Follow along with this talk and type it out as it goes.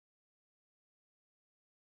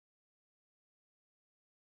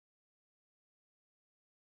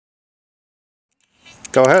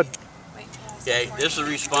Go ahead. Okay, this is a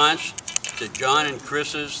response to John and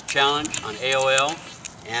Chris's challenge on AOL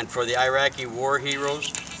and for the Iraqi War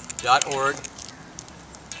Heroes.org.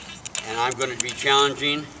 And I'm going to be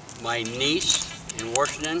challenging my niece in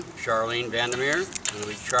Washington, Charlene Vandermeer. I'm going to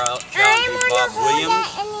be challenging Bob Williams,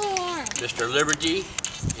 Mr. Liberty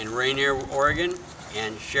in Rainier, Oregon,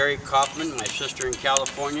 and Sherry Kaufman, my sister in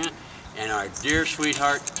California, and our dear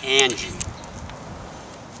sweetheart, Angie.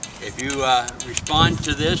 If you respond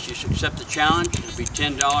to this, you should accept the challenge. It'll be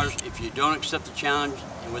 $10. If you don't accept the challenge,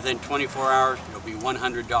 within 24 hours, it'll be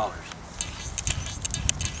 $100.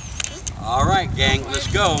 All right, gang, let's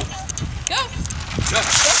go. Go. Go.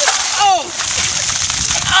 Oh!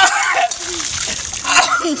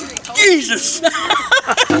 Jesus!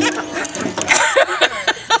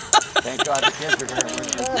 Thank God the kids are going to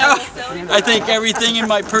win. I think everything in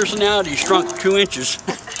my personality shrunk 2 inches.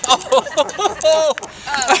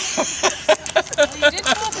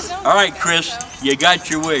 All right, Chris, you got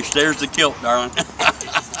your wish. There's the kilt, darling.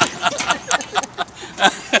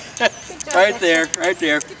 Right there, right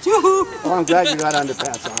there. Well, I'm glad you got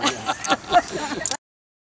underpants on.